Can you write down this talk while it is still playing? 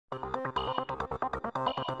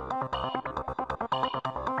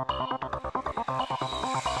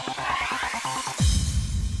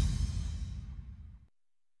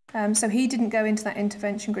So he didn't go into that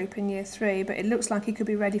intervention group in year 3, but it looks like he could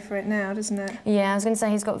be ready for it now, doesn't it? Yeah, I was going to say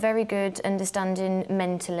he's got very good understanding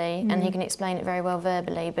mentally and he can explain it very well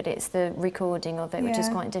verbally, but it's the recording of it which is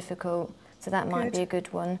quite difficult. So that might be a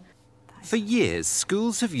good one. For years,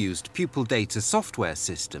 schools have used pupil data software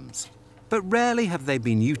systems, but rarely have they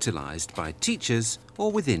been utilised by teachers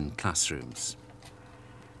or within classrooms.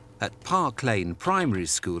 At Park Lane Primary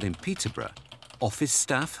School in Peterborough, office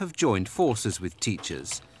staff have joined forces with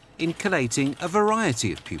teachers in collating a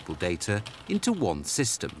variety of pupil data into one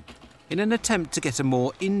system, in an attempt to get a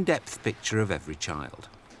more in-depth picture of every child.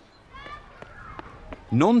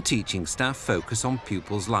 Non-teaching staff focus on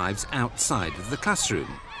pupils' lives outside of the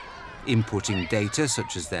classroom, inputting data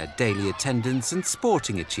such as their daily attendance and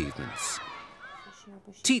sporting achievements.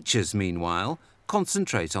 Teachers, meanwhile,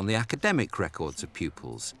 concentrate on the academic records of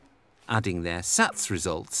pupils, adding their SATs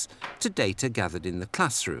results to data gathered in the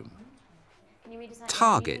classroom.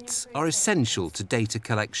 Targets are essential to data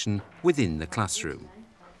collection within the classroom.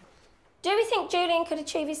 Do we think Julian could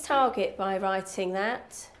achieve his target by writing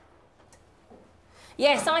that?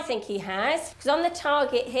 Yes, I think he has, because on the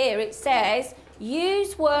target here it says,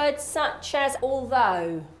 use words such as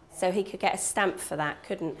although. So he could get a stamp for that,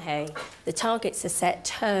 couldn't he? The targets are set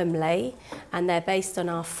termly and they're based on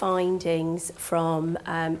our findings from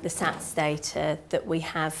the SATs data that we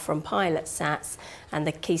have from pilot SATs and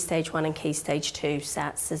the Key Stage 1 and Key Stage 2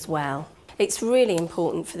 SATs as well. It's really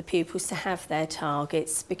important for the pupils to have their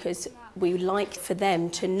targets because we like for them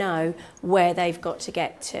to know where they've got to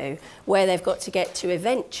get to,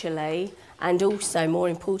 eventually, and also, more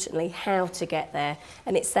importantly, how to get there.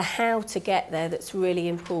 And it's the how to get there that's really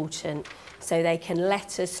important, so they can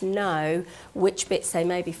let us know which bits they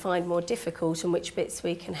maybe find more difficult and which bits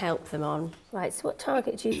we can help them on. Right, so what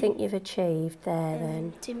target do you think you've achieved there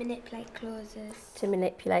then? To manipulate clauses. To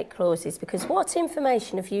manipulate clauses, because what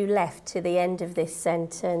information have you left to the end of this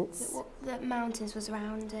sentence? That mountains was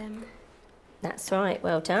around him. That's right,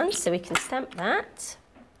 well done. So we can stamp that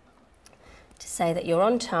to say that you're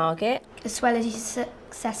on target. As well as your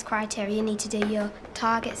success criteria, you need to do your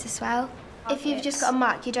targets as well. If you've just got a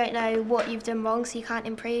mark, you don't know what you've done wrong, so you can't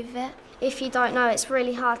improve it. If you don't know, it's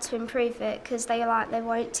really hard to improve it because they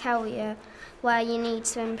won't tell you where you need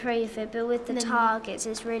to improve it. But with the targets,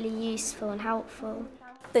 it's really useful and helpful.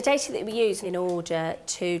 The data that we use in order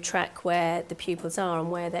to track where the pupils are and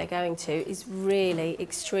where they're going to is really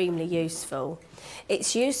extremely useful.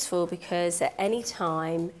 It's useful because at any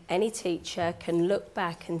time, any teacher can look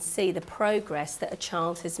back and see the progress that a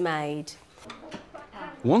child has made.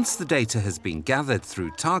 Once the data has been gathered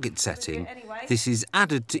through target setting, this is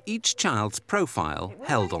added to each child's profile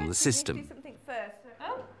held on the system.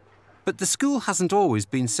 But the school hasn't always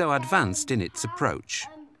been so advanced in its approach.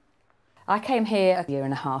 I came here a year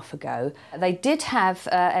and a half ago. They did have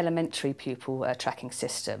elementary pupil tracking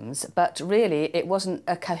systems, but really it wasn't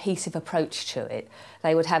a cohesive approach to it.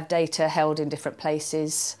 They would have data held in different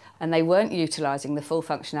places and they weren't utilising the full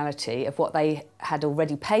functionality of what they had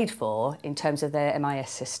already paid for in terms of their MIS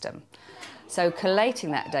system. So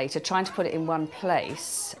collating that data, trying to put it in one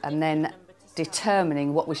place and then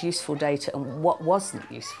determining what was useful data and what wasn't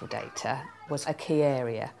useful data was a key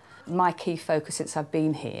area. My key focus since I've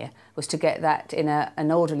been here was to get that in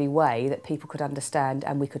an orderly way that people could understand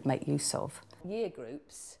and we could make use of. Year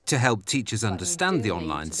groups. To help teachers understand the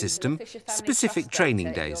online system, specific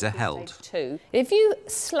training days are held. If you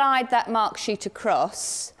slide that mark sheet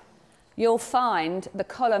across, you'll find the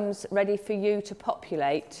columns ready for you to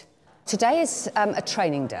populate. Today is a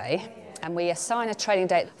training day, and we assign a training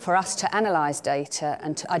date for us to analyse data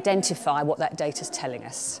and to identify what that data's telling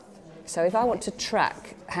us. So if I want to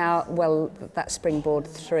track how well that Springboard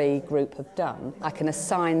 3 group have done, I can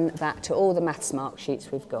assign that to all the maths mark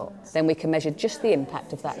sheets we've got. Then we can measure just the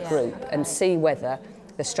impact of that group and see whether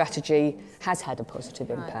the strategy has had a positive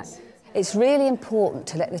impact. It's really important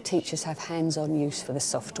to let the teachers have hands-on use for the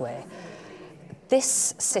software.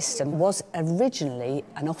 This system was originally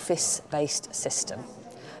an office-based system.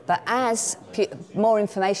 But as more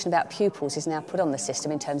information about pupils is now put on the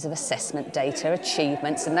system in terms of assessment data,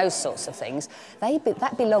 achievements and those sorts of things,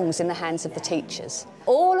 that belongs in the hands of the teachers.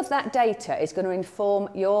 All of that data is going to inform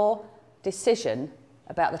your decision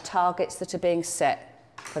about the targets that are being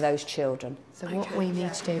set for those children. So what we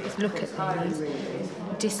need to do is look at these,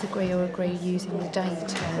 disagree or agree using the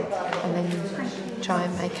data, and then try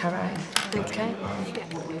and make our own. Okay.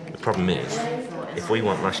 The problem is, if we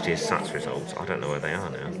want last year's SATs results, I don't know where they are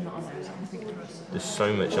now. There's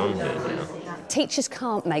so much on here now. Teachers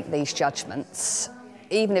can't make these judgments,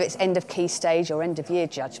 even if it's end of key stage or end of year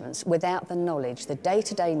judgments, without the knowledge, the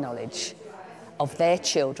day-to-day knowledge of their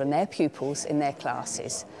children, their pupils in their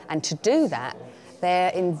classes. And to do that,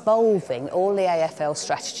 they're involving all the AFL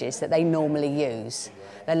strategies that they normally use.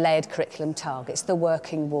 The layered curriculum targets, the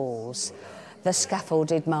working walls, the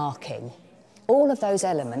scaffolded marking. All of those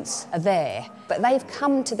elements are there, but they've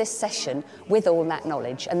come to this session with all that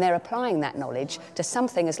knowledge, and they're applying that knowledge to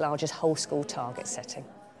something as large as whole school target setting.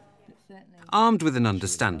 Armed with an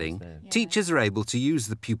understanding, teachers are able to use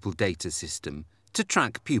the pupil data system to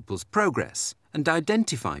track pupils' progress and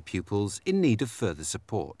identify pupils in need of further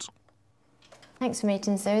support. Thanks for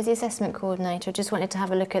meeting. So as the assessment coordinator, I just wanted to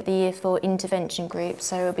have a look at the Year 4 intervention group.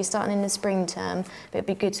 So we'll be starting in the spring term, but it'd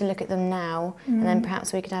be good to look at them now, and then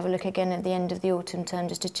perhaps we could have a look again at the end of the autumn term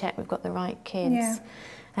just to check we've got the right kids.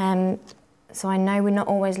 Yeah. So I know we're not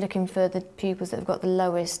always looking for the pupils that have got the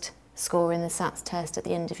lowest score in the SATs test at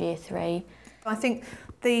the end of Year 3. I think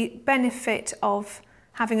the benefit of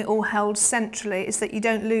having it all held centrally is that you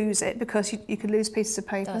don't lose it, because you could lose pieces of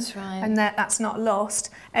paper. That's right. And that's not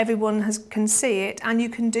lost. Everyone can see it, and you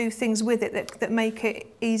can do things with it that make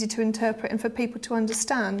it easy to interpret and for people to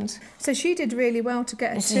understand. So she did really well to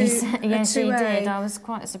get a 2A. Yeah, she did. I was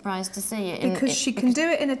quite surprised to see it. Because she can do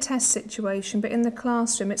it in a test situation, but in the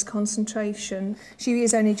classroom it's concentration. She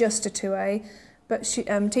is only just a 2A. But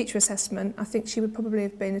teacher assessment, I think she would probably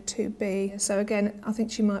have been a 2B. So again, I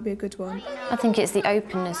think she might be a good one. I think it's the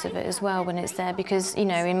openness of it as well when it's there, because, you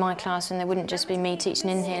know, in my classroom there wouldn't just be me teaching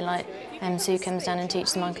in here, like Sue comes down and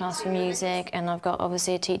teaches my class for music, and I've got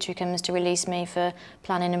obviously a teacher who comes to release me for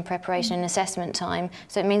planning and preparation and assessment time.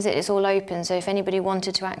 So it means that it's all open, so if anybody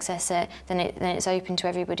wanted to access it, then it's open to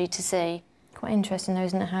everybody to see. Quite interesting though,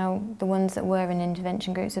 isn't it, how the ones that were in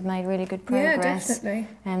intervention groups have made really good progress. Yeah, definitely.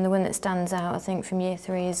 And the one that stands out, I think, from Year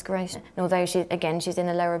 3 is Grace. And although she's in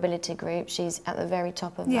the lower ability group, she's at the very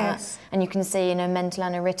top of that. And you can see in her mental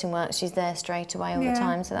and her written work, she's there straight away all the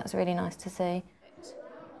time, so that's really nice to see.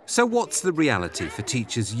 So what's the reality for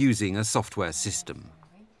teachers using a software system?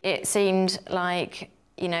 It seemed like,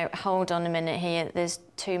 you know, hold on a minute here, there's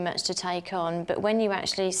too much to take on. But when you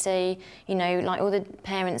actually see, you know, like all the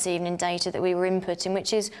parents' evening data that we were inputting,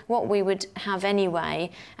 which is what we would have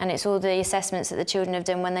anyway, and it's all the assessments that the children have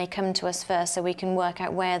done when they come to us first, so we can work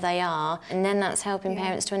out where they are, and then that's helping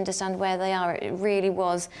parents to understand where they are. It really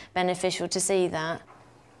was beneficial to see that.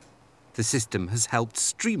 The system has helped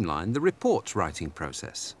streamline the report writing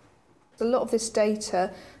process. A lot of this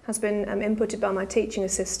data has been inputted by my teaching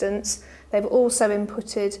assistants. They've also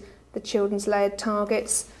inputted the children's layered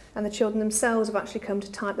targets, and the children themselves have actually come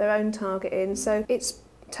to type their own target in. So it's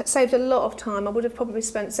saved a lot of time. I would have probably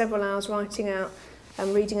spent several hours writing out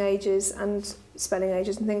reading ages and spelling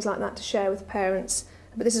ages and things like that to share with parents.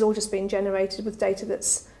 But this has all just been generated with data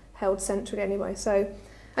that's held centrally anyway. So,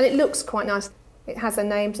 and it looks quite nice. It has their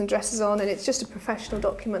names and addresses on, and it's just a professional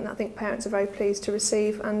document that I think parents are very pleased to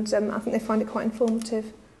receive, and I think they find it quite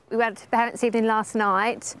informative. We had parents' evening last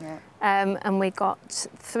night, and we got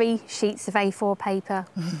 3 sheets of A4 paper.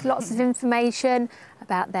 Lots of information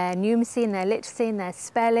about their numeracy and their literacy and their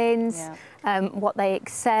spellings, what they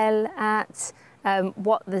excel at,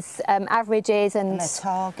 what the average is, and their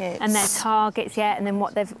targets. And their targets, and then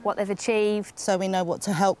what they've achieved. So we know what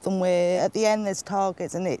to help them with. At the end, there's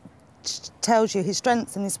targets, and it tells you his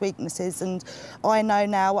strengths and his weaknesses, and I know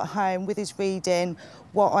now at home with his reading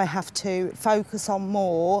what I have to focus on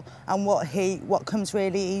more and what comes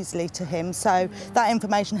really easily to him. So that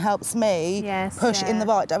information helps me push in the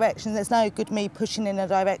right direction. There's no good me pushing in a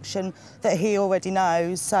direction that he already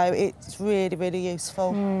knows, so it's really, really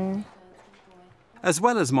useful. As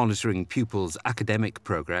well as monitoring pupils' academic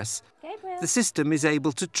progress, the system is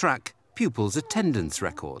able to track pupils' attendance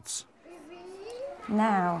records.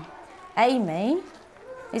 Now, Amy.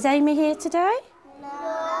 Is Amy here today?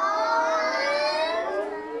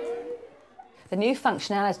 The new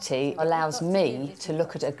functionality allows me to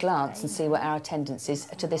look at a glance and see what our attendance is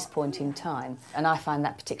to this point in time, and I find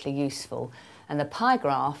that particularly useful. And the pie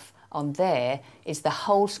graph on there is the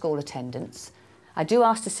whole school attendance. I do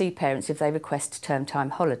ask to see parents if they request term time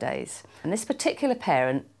holidays, and this particular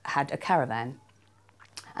parent had a caravan.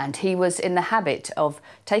 And he was in the habit of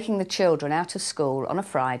taking the children out of school on a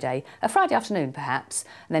Friday afternoon perhaps,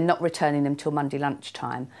 and then not returning them till Monday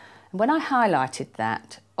lunchtime. And when I highlighted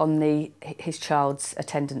that on his child's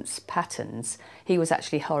attendance patterns, he was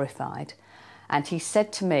actually horrified. And he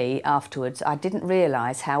said to me afterwards, I didn't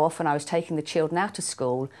realise how often I was taking the children out of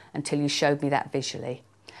school until you showed me that visually.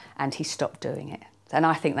 And he stopped doing it. And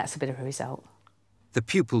I think that's a bit of a result. The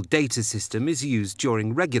pupil data system is used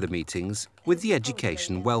during regular meetings with the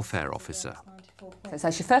Education Welfare Officer. So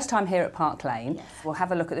it's your first time here at Park Lane. We'll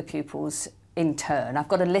have a look at the pupils in turn. I've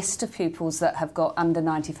got a list of pupils that have got under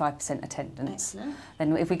 95% attendance. Excellent.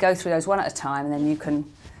 Then if we go through those one at a time, then you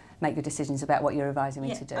can make your decisions about what you're advising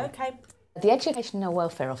me to do. Okay. The Educational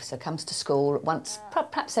Welfare Officer comes to school once,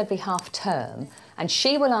 perhaps every half term, and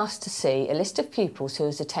she will ask to see a list of pupils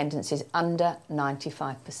whose attendance is under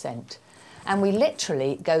 95%. And we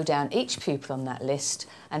literally go down each pupil on that list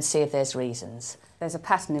and see if there's reasons. There's a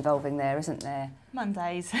pattern evolving there, isn't there?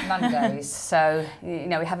 Mondays. Mondays. So, you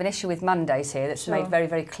know, we have an issue with Mondays here that's made very,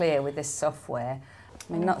 very clear with this software.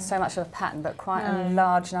 I mean, not so much of a pattern, but quite a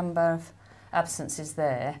large number of absences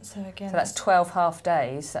there. So that's 12 half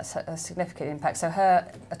days. That's a significant impact. So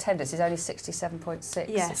her attendance is only 67.6,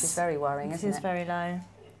 which is very worrying, isn't it? It is very low.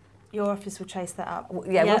 Your office will chase that up.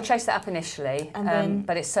 Yeah, we'll chase that up initially, and then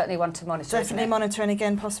but it's certainly one to monitor. Definitely monitor, and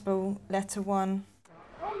again, possible letter 1.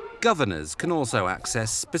 Governors can also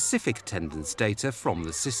access specific attendance data from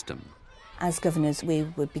the system. As governors, we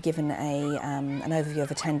would be given an overview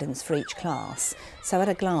of attendance for each class. So at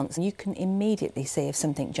a glance, you can immediately see if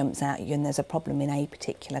something jumps out at you and there's a problem in a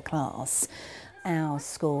particular class. Our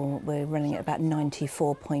school, we're running at about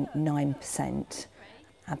 94.9%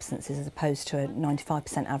 absences as opposed to a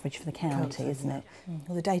 95% average for the county, isn't it?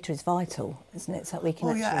 Well, the data is vital, isn't it? So that we can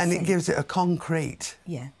actually and see. it gives it a concrete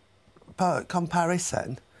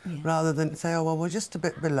comparison. Yeah. Rather than say, oh, well, we're just a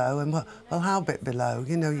bit below, and well, how a bit below?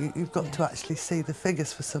 You know, you've got to actually see the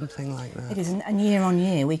figures for something like that. It is, and year on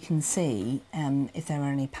year we can see if there are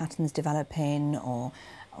any patterns developing or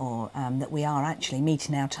that we are actually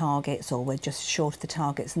meeting our targets or we're just short of the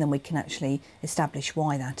targets, and then we can actually establish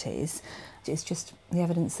why that is. It's just the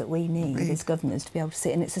evidence that we need as governors to be able to see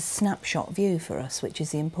it, and it's a snapshot view for us, which is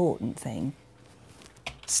the important thing.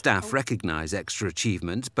 Staff recognise extra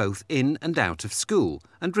achievement both in and out of school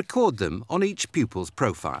and record them on each pupil's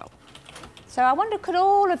profile. So I wonder, could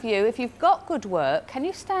all of you, if you've got good work, can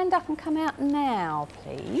you stand up and come out now,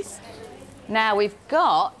 please? Now we've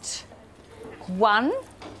got 1,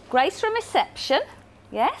 Grace from reception,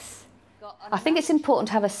 yes? I think it's important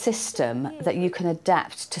to have a system that you can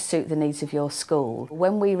adapt to suit the needs of your school.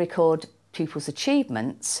 When we record pupils'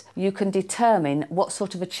 achievements, you can determine what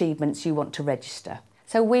sort of achievements you want to register.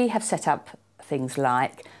 So we have set up things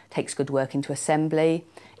like takes good work into assembly,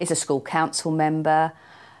 is a school council member,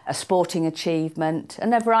 a sporting achievement,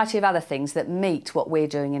 and a variety of other things that meet what we're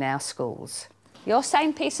doing in our schools. Your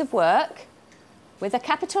same piece of work with a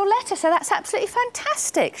capital letter, so that's absolutely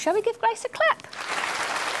fantastic. Shall we give Grace a clap?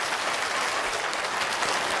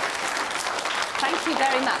 Thank you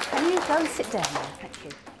very much. Can you go and sit down now? Thank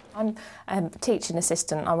you. I'm a teaching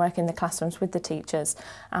assistant. I work in the classrooms with the teachers,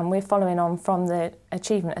 and we're following on from the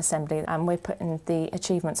achievement assembly, and we're putting the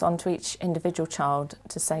achievements onto each individual child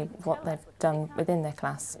to say what they've done within their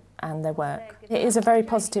class and their work. It is a very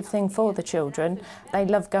positive thing for the children. They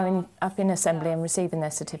love going up in assembly and receiving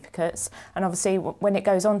their certificates, and obviously when it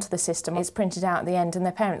goes onto the system it's printed out at the end and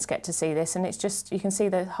their parents get to see this, and it's just, you can see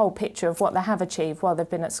the whole picture of what they have achieved while they've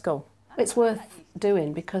been at school. It's worth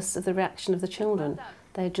doing because of the reaction of the children.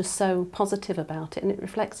 They're just so positive about it, and it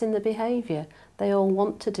reflects in the behaviour. They all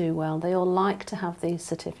want to do well, they all like to have these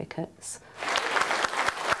certificates.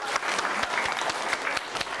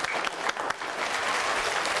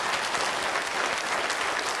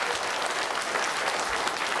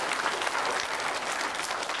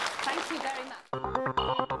 Thank you very much.